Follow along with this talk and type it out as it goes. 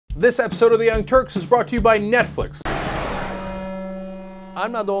This episode of The Young Turks is brought to you by Netflix.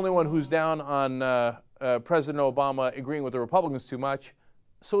 I'm not the only one who's down on President Obama agreeing with the Republicans too much.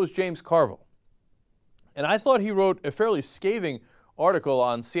 So is James Carville. And I thought he wrote a fairly scathing article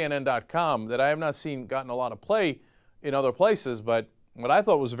on CNN.com that I have not seen gotten a lot of play in other places, but what I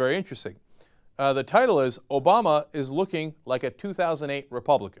thought was very interesting. The title is, Obama is looking like a 2008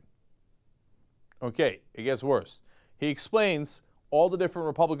 Republican. Okay, it gets worse. He explains all the different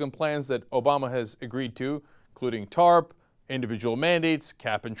Republican plans that Obama has agreed to, including TARP, individual mandates,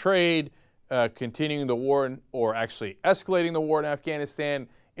 cap and trade, continuing the war, or actually escalating the war in Afghanistan,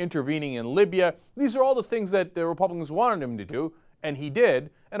 intervening in Libya. These are all the things that the Republicans wanted him to do, and he did.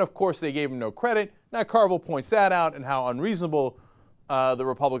 And of course, they gave him no credit. Now Carville points that out and how unreasonable the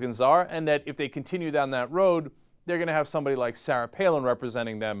Republicans are, and that if they continue down that road, they're going to have somebody like Sarah Palin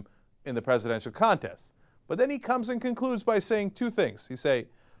representing them in the presidential contest. But then he comes and concludes by saying two things. He said,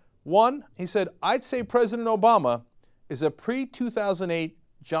 I'd say President Obama is a pre-2008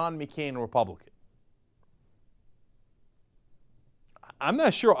 John McCain Republican. I'm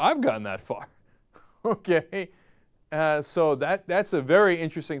not sure I've gotten that far. Okay, so that's a very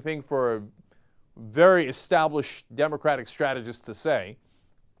interesting thing for a very established Democratic strategist to say,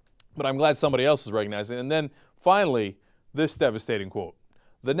 but I'm glad somebody else is recognizing it. And then finally, this devastating quote.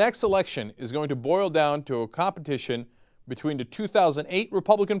 The next election is going to boil down to a competition between the 2008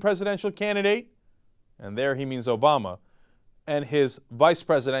 Republican presidential candidate, and there he means Obama, and his vice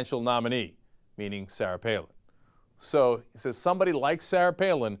presidential nominee, meaning Sarah Palin. So he says somebody like Sarah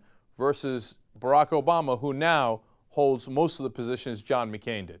Palin versus Barack Obama, who now holds most of the positions John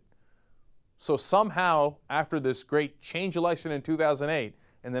McCain did. So somehow, after this great change election in 2008,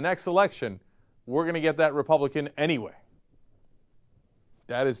 in the next election, we're going to get that Republican anyway.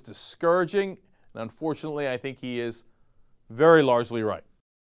 That is discouraging, and unfortunately, I think he is very largely right.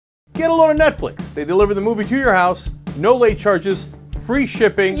 Get a load of Netflix. They deliver the movie to your house, no late charges, free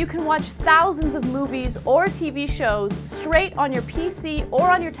shipping. You can watch thousands of movies or TV shows straight on your PC or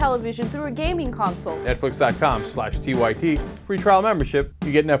on your television through a gaming console. Netflix.com/TYT, free trial membership.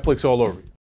 You get Netflix all over you.